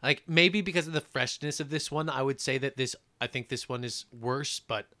out. Like maybe because of the freshness of this one, I would say that I think this one is worse,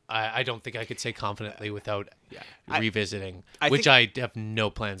 but I don't think I could say confidently without revisiting, which I have no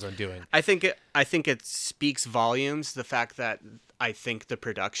plans on doing. I think it speaks volumes, the fact that I think the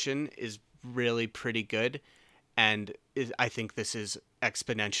production is really pretty good, and I think this is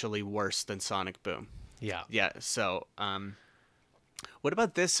exponentially worse than Sonic Boom. Yeah. Yeah. So, what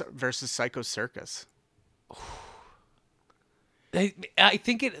about this versus Psycho Circus? I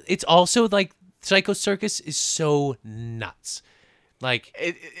think it's also like Psycho Circus is so nuts.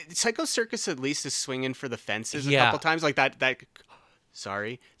 Like, Psycho Circus at least is swinging for the fences a Yeah. couple times, like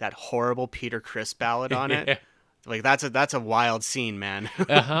that horrible Peter Criss ballad on it. Like that's a wild scene, man.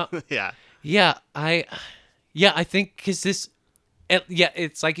 uh-huh. Yeah. Yeah, I think because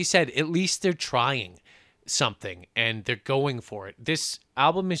it's like you said. At least they're trying something and they're going for it. This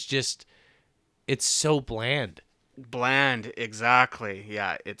album is just, it's so bland. Bland, exactly.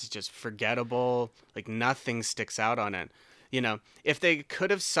 Yeah, it's just forgettable. Like nothing sticks out on it. If they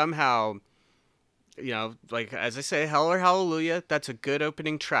could have somehow, like as I say, Hell or Hallelujah, that's a good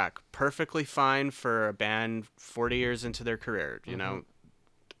opening track. Perfectly fine for a band 40 years into their career,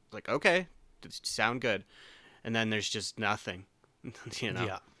 Like, okay, sound good. And then there's just nothing,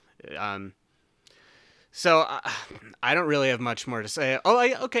 Yeah. So I don't really have much more to say.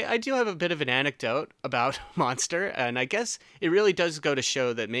 I do have a bit of an anecdote about Monster, and I guess it really does go to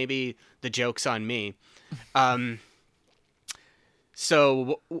show that maybe the joke's on me.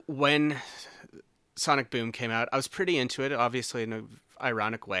 So when Sonic Boom came out, I was pretty into it, obviously in an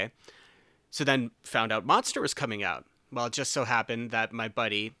ironic way. So then found out Monster was coming out. Well, it just so happened that my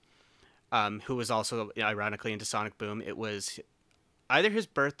buddy, who was also ironically into Sonic Boom, it was either his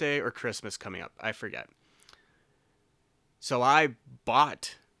birthday or Christmas coming up. I forget. So I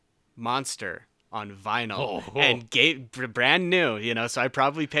bought Monster on vinyl and gave brand new, so I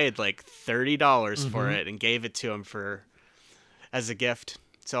probably paid like $30 for it and gave it to him as a gift.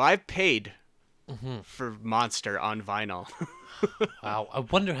 So I've paid for Monster on vinyl. Wow. I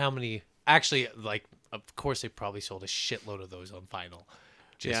wonder how many. Actually, like, of course, they probably sold a shitload of those on vinyl,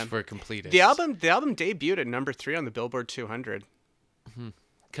 just for completists. The album debuted at number 3 on the Billboard 200.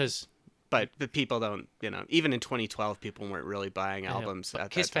 Because But the people don't, even in 2012, people weren't really buying albums.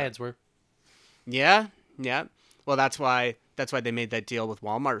 At Kiss that time. fans were. Yeah. Well, that's why they made that deal with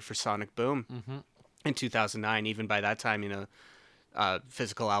Walmart for Sonic Boom in 2009. Even by that time,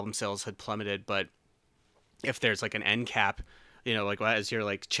 physical album sales had plummeted. But if there's like an end cap, like as you're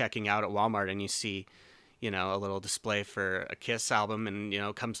like checking out at Walmart and you see, a little display for a Kiss album,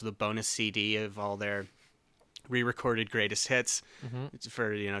 and comes with a bonus CD of all their re-recorded greatest hits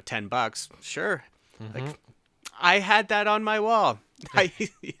for $10. Sure, like I had that on my wall.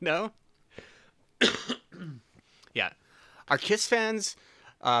 Yeah, are Kiss fans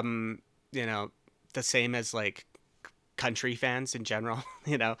the same as like country fans in general?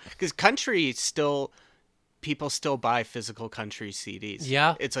 Because country people still buy physical country CDs.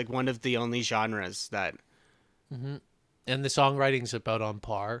 Yeah, it's like one of the only genres that and the songwriting's about on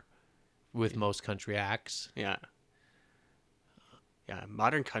par with most country acts. Yeah,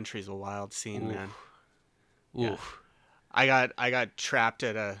 modern country is a wild scene, man. Yeah. I got trapped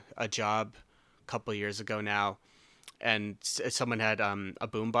at a job a couple years ago now, and someone had a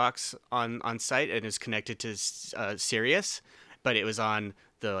boombox on site, and it was connected to Sirius, but it was on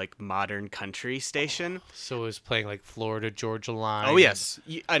the like modern country station. So it was playing like Florida Georgia Line. Oh yes,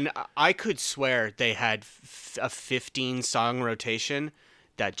 and I could swear they had a 15 song rotation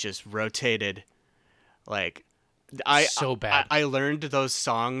that just rotated like so bad. I learned those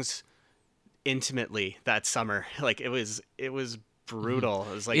songs intimately that summer. Like it was brutal.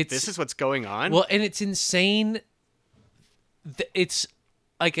 It was like, this is what's going on. Well, and it's insane. It's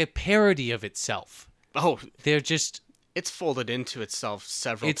like a parody of itself. Oh, They're just, it's folded into itself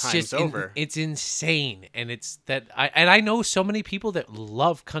several it's times just over. it's insane, and it's that I know so many people that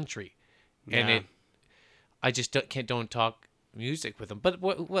love country, and Yeah. I just don't talk music with them. But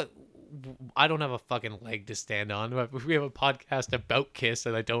what I don't have a fucking leg to stand on. We have a podcast about Kiss,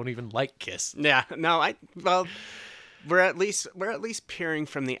 and I don't even like Kiss. Yeah, no, we're at least peering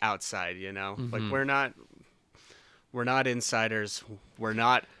from the outside, Like we're not insiders. We're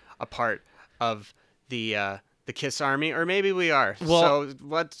not a part of the Kiss Army, or maybe we are. Well,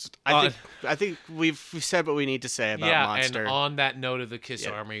 so I think we've said what we need to say about Monster. And on that note of the Kiss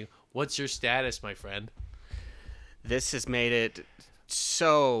Army, what's your status, my friend? This has made it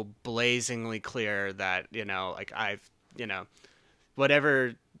so blazingly clear that like I've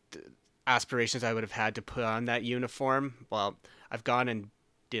whatever aspirations I would have had to put on that uniform, well, I've gone and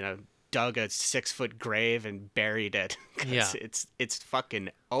dug a 6-foot grave and buried it. 'Cause it's fucking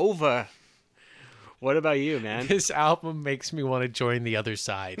over. What about you, man? This album makes me want to join the other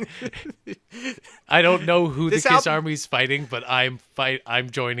side. I don't know who This the Kiss album- Army's fighting, but I'm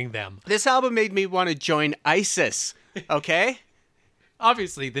joining them. This album made me want to join ISIS. Okay.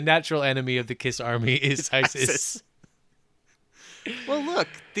 Obviously, the natural enemy of the Kiss Army is ISIS. Well, look,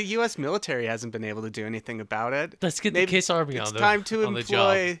 the U.S. military hasn't been able to do anything about it. Let's get the Kiss Army on the job. It's time to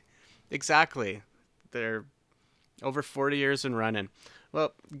employ. Exactly. They're over 40 years and running.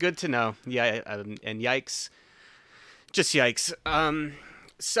 Well, good to know. Yeah, and yikes Just yikes.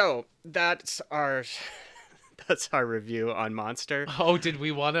 So that's our review on Monster. Oh, did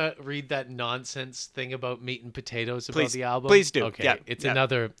we want to read that nonsense thing about meat and potatoes about Please- the album? please do. Okay, Yeah, it's yeah.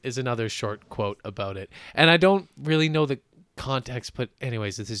 another short quote about it, and I don't really know the context, but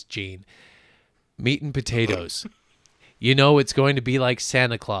anyways, this is Gene. Meat and potatoes. You know, it's going to be like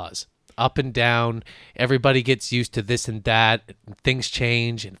Santa Claus. Up and down, everybody gets used to this and that, and things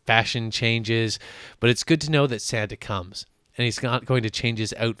change and fashion changes, but it's good to know that Santa comes, and he's not going to change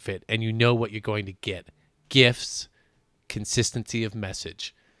his outfit, and you know what you're going to get. Gifts, consistency of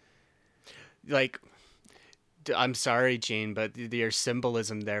message. Like, I'm sorry, Gene, but your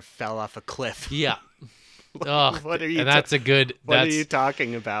symbolism there fell off a cliff. Yeah. Oh, What are you and that's a good. What That's, are you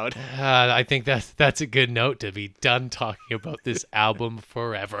talking about? I think that's a good note to be done talking about this album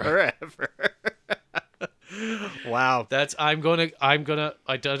forever. Forever. Wow. That's I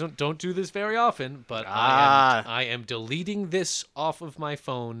don't do this very often, but I am deleting this off of my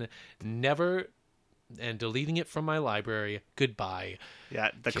phone, and deleting it from my library. Goodbye.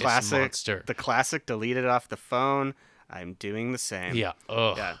 Yeah, the Kiss classic. Monster. The classic. Deleted off the phone. I'm doing the same. Yeah.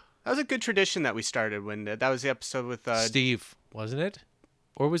 Ugh. Yeah. That was a good tradition that we started when that was the episode with Steve, wasn't it?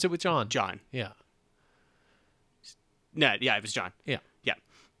 Or was it with John? John. Yeah. No, yeah, it was John. Yeah. Yeah.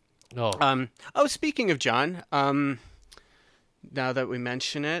 Oh. Speaking of John, now that we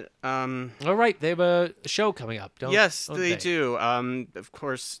mention it, All right, they have a show coming up. yes, don't they do. Of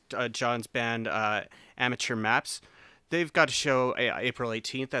course, John's band, Amateur Maps, they've got a show April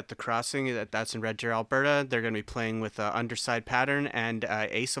 18th at the Crossing. That's in Red Deer, Alberta. They're going to be playing with Underside Pattern and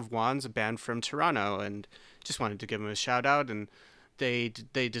Ace of Wands, a band from Toronto, and just wanted to give them a shout out. And they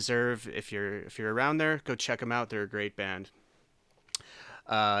deserve, if you're around there, go check them out. They're a great band.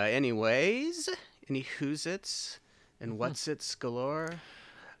 Anyways, any who's its and what's its galore.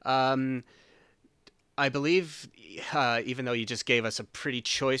 I believe, even though you just gave us a pretty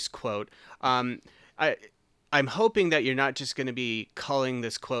choice quote, I'm hoping that you're not just going to be calling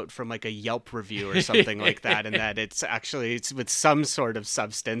this quote from like a Yelp review or something like that, and that it's with some sort of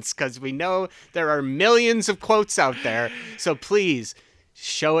substance, because we know there are millions of quotes out there. So please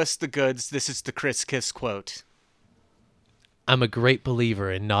show us the goods. This is the Chris Kiss quote. I'm a great believer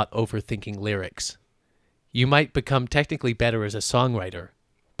in not overthinking lyrics. You might become technically better as a songwriter,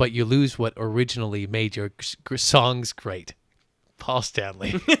 but you lose what originally made your songs great. Paul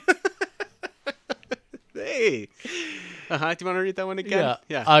Stanley. Hey. Do you want to read that one again?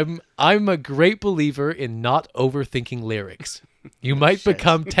 Yeah. I'm a great believer in not overthinking lyrics. You might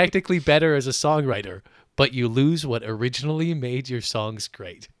become technically better as a songwriter, but you lose what originally made your songs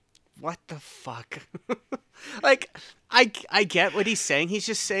great. What the fuck? Like, I get what he's saying. He's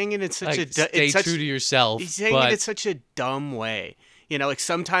just saying it in such Like, stay true to yourself. He's saying but it in such a dumb way. You know, like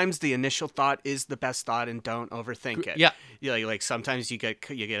sometimes the initial thought is the best thought, and don't overthink it. Yeah. You know, like sometimes you get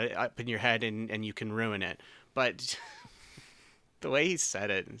it up in your head and you can ruin it. But the way he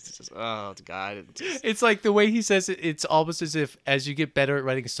said it, it's just, oh god. It's like the way he says it, it's almost as if as you get better at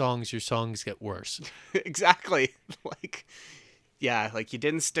writing songs, your songs get worse. Exactly. Like, yeah, like you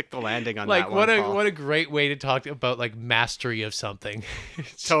didn't stick the landing on Like that one. what a great way to talk about like mastery of something.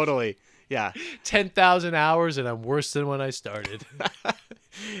 Totally. Yeah. 10,000 hours and I'm worse than when I started.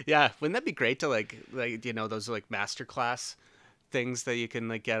 Yeah, wouldn't that be great to like you know, those like masterclass things that you can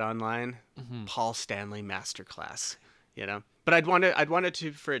like get online? Paul Stanley masterclass, you know. But I'd want it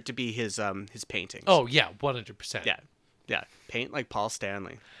to for it to be his paintings. Oh yeah, 100%. Yeah. Paint like Paul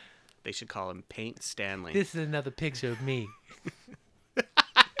Stanley. They should call him Paint Stanley. This is another picture of me.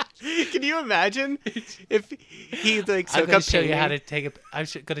 Can you imagine if he like I'm took going a to show you how to painting- I'm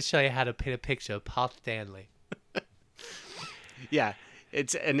going to show you how to paint a picture of Paul Stanley. Yeah,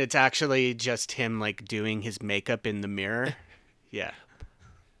 it's actually just him like doing his makeup in the mirror. Yeah.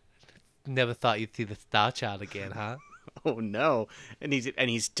 Never thought you'd see the Star Child again, huh? Oh no. And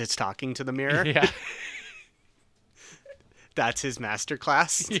he's just talking to the mirror. Yeah. That's his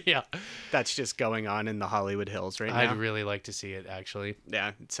masterclass. Yeah. That's just going on in the Hollywood Hills right now. I'd really like to see it, actually.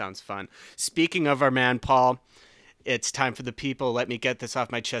 Yeah, it sounds fun. Speaking of our man Paul, it's time for the people. Let me get this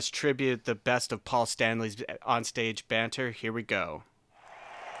off my chest tribute, the best of Paul Stanley's onstage banter. Here we go.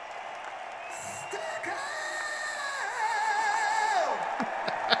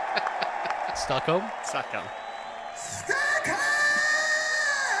 Stockholm? Stockholm.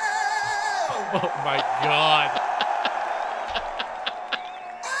 Oh my god.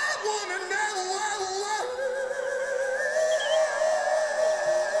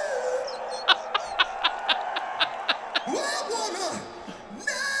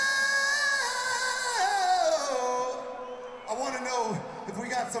 I want to know if we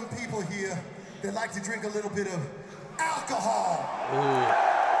got some people here that like to drink a little bit of alcohol. Ooh.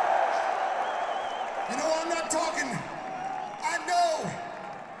 You know, I'm not talking.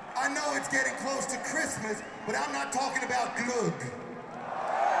 I know it's getting close to Christmas, but I'm not talking about glug.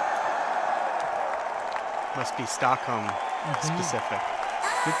 Must be Stockholm specific.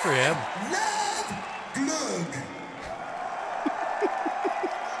 Good for him. Love glug.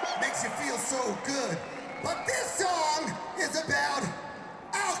 Makes you feel so good. But this song is about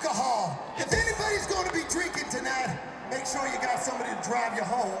alcohol. If anybody's going to be drinking tonight, make sure you got somebody to drive you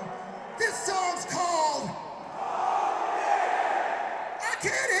home. This song's called I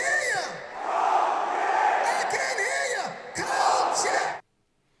Can't Hear You. I Can't Hear You. Cold Check.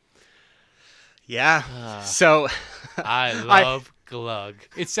 Yeah. So I love glug.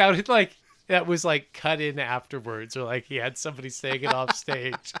 It sounded like that was like cut in afterwards, or like he had somebody saying it off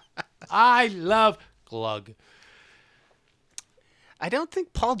stage. I love glug. I don't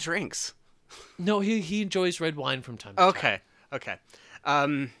think Paul drinks. No, he enjoys red wine from time to time. Okay.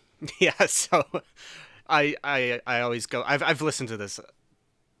 Yeah, so I always go I've listened to this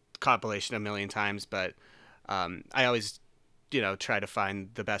compilation a million times, but I always try to find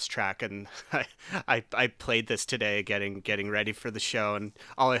the best track, and I played this today getting ready for the show, and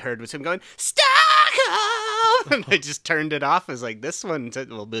all I heard was him going Stockholm, and I just turned it off. I was like, this one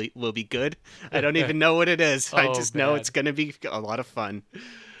will be good. I don't even know what it is. I just know it's gonna be a lot of fun.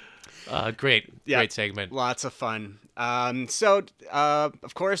 Great segment. Lots of fun. So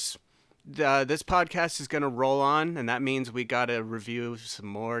of course, this podcast is going to roll on, and that means we got to review some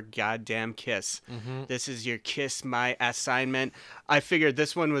more goddamn Kiss. This is your Kiss My Assignment. I figured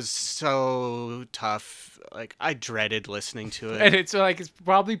this one was so tough. Like, I dreaded listening to it. And it's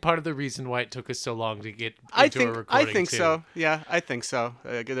probably part of the reason why it took us so long to get into a recording. I think too. so. Yeah, I think so.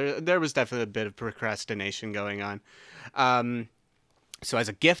 There was definitely a bit of procrastination going on. So as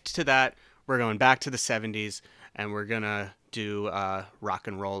a gift to that, we're going back to the 70s, and we're going to do Rock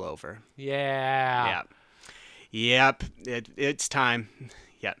and Roll Over. Yeah. Yep. It's time.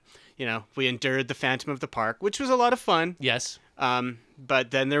 Yep. We endured the Phantom of the Park, which was a lot of fun. Yes. But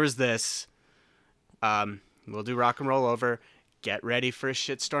then there was this. We'll do Rock and Roll Over. Get ready for a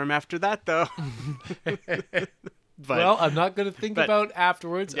shitstorm after that, though. Well, I'm not going to think about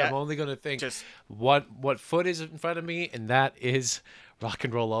afterwards. Yeah, I'm only going to think just what foot is in front of me, and that is Rock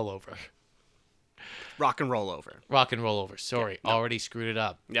and Roll All Over. Rock and Roll Over. Rock and Roll Over. Sorry, already screwed it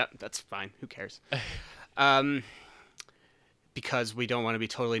up. Yep, that's fine. Who cares? Because we don't want to be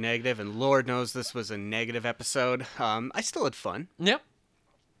totally negative, and Lord knows this was a negative episode. I still had fun. Yep.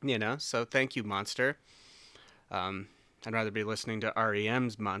 So thank you, Monster. I'd rather be listening to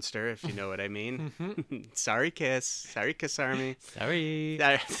REM's Monster, if you know what I mean. Sorry, Kiss. Sorry, Kiss Army. Sorry.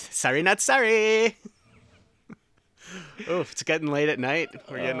 Sorry, not sorry. Oh, it's getting late at night.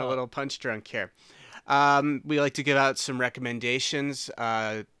 We're getting a little punch drunk here. We like to give out some recommendations,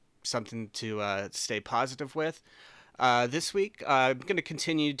 something to stay positive with. This week, I'm going to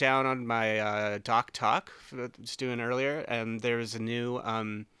continue down on my Doc Talk that I was doing earlier, and there's a new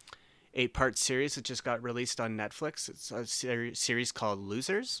 8-part series that just got released on Netflix. It's a series called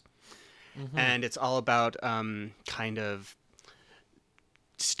Losers, and it's all about kind of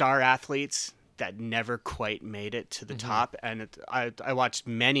star athletes that never quite made it to the top. And I watched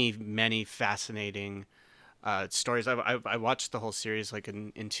many fascinating stories. I watched the whole series like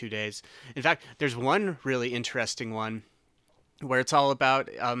in 2 days. In fact, there's one really interesting one where it's all about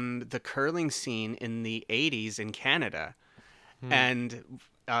the curling scene in the 80s in Canada. And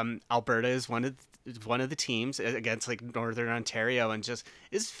Alberta is one of the teams against like Northern Ontario, and just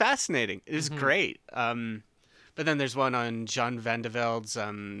is fascinating. It is great. But then there's one on Jean Van de Velde's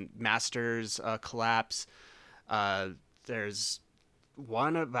Masters collapse. There's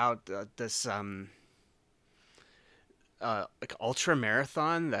one about this like ultra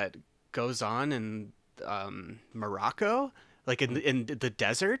marathon that goes on in Morocco, like in the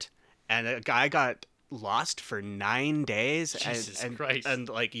desert, and a guy got lost for 9 days. Jesus Christ. And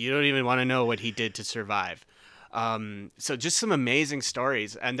like you don't even want to know what he did to survive. So just some amazing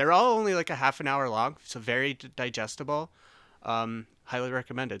stories, and they're all only like a half an hour long, so very digestible. Highly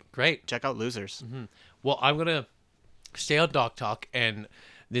recommended. Great. Check out Losers. Well, I'm going to stay on Doc Talk, and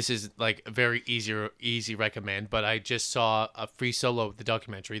this is like a very easy recommend, but I just saw a Free Solo, the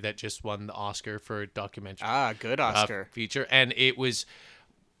documentary that just won the Oscar for documentary. Good Oscar. Feature, and it was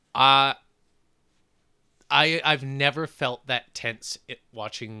I've never felt that tense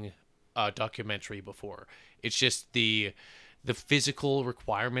watching a documentary before. It's just the physical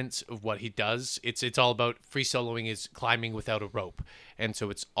requirements of what he does. It's all about free soloing is climbing without a rope, and so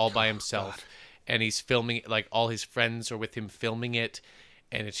it's all by himself. And he's filming it, like all his friends are with him filming it,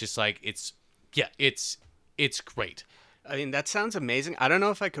 and it's just like it's It's great. I mean, that sounds amazing. I don't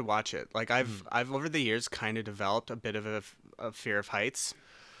know if I could watch it. Like I've over the years kind of developed a bit of a fear of heights.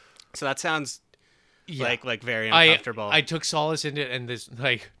 So that sounds Yeah. like very uncomfortable. I took solace in it, and there's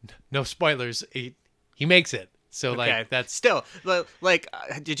like no spoilers. He makes it. So okay. like that's still like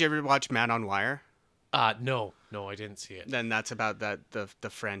did you ever watch Man on Wire? no, I didn't see it. Then that's about the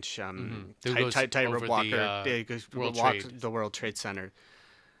French Who goes tightrope over walker the, goes World walked Trade. the World Trade Center.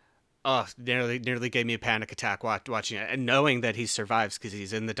 Oh, nearly gave me a panic attack watching it, and knowing that he survives because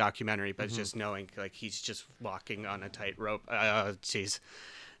he's in the documentary, but just knowing like he's just walking on a tightrope. Jeez.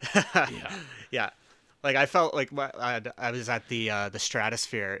 Yeah. Like I felt like I was at the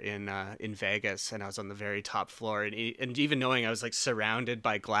Stratosphere in Vegas, and I was on the very top floor, and even knowing I was like surrounded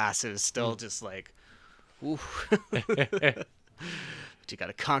by glass, it was still just like, ooh. But you got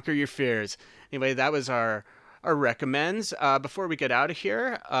to conquer your fears. Anyway, that was our recommends. Before we get out of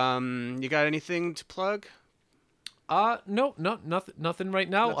here, you got anything to plug? No, nothing right now. Nothing right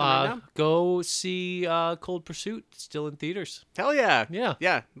now? Go see Cold Pursuit. It's still in theaters. Hell yeah. Yeah.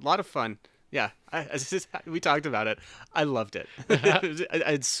 A lot of fun. Yeah, we talked about it. I loved it. I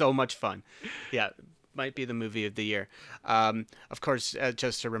had so much fun. Yeah, might be the movie of the year. Of course,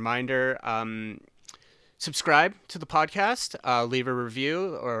 just a reminder, subscribe to the podcast, leave a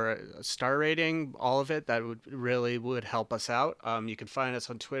review or a star rating, all of it. That would help us out. You can find us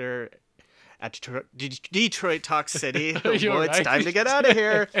on Twitter at Detroit Talk City. You're It's right. time to get out of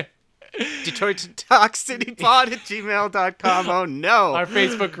here. Detroit Talk City Pod at gmail.com. Oh no. Our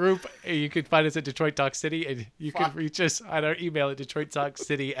Facebook group, you can find us at Detroit Talk City, and you can reach us at our email at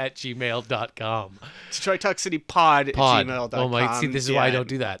DetroitTalkCity@gmail.com. Detroit Talk City Pod at gmail.com. Oh my, see, this is why I don't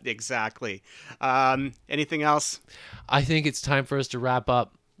do that. Exactly. Anything else? I think it's time for us to wrap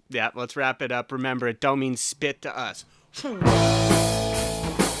up. Yeah, let's wrap it up. Remember, it don't mean spit to us.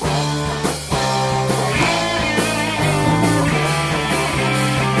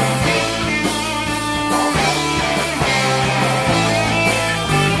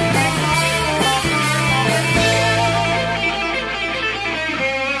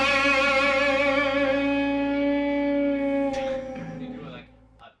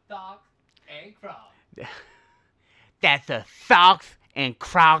 That's a Fox and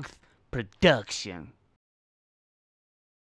Crocs production.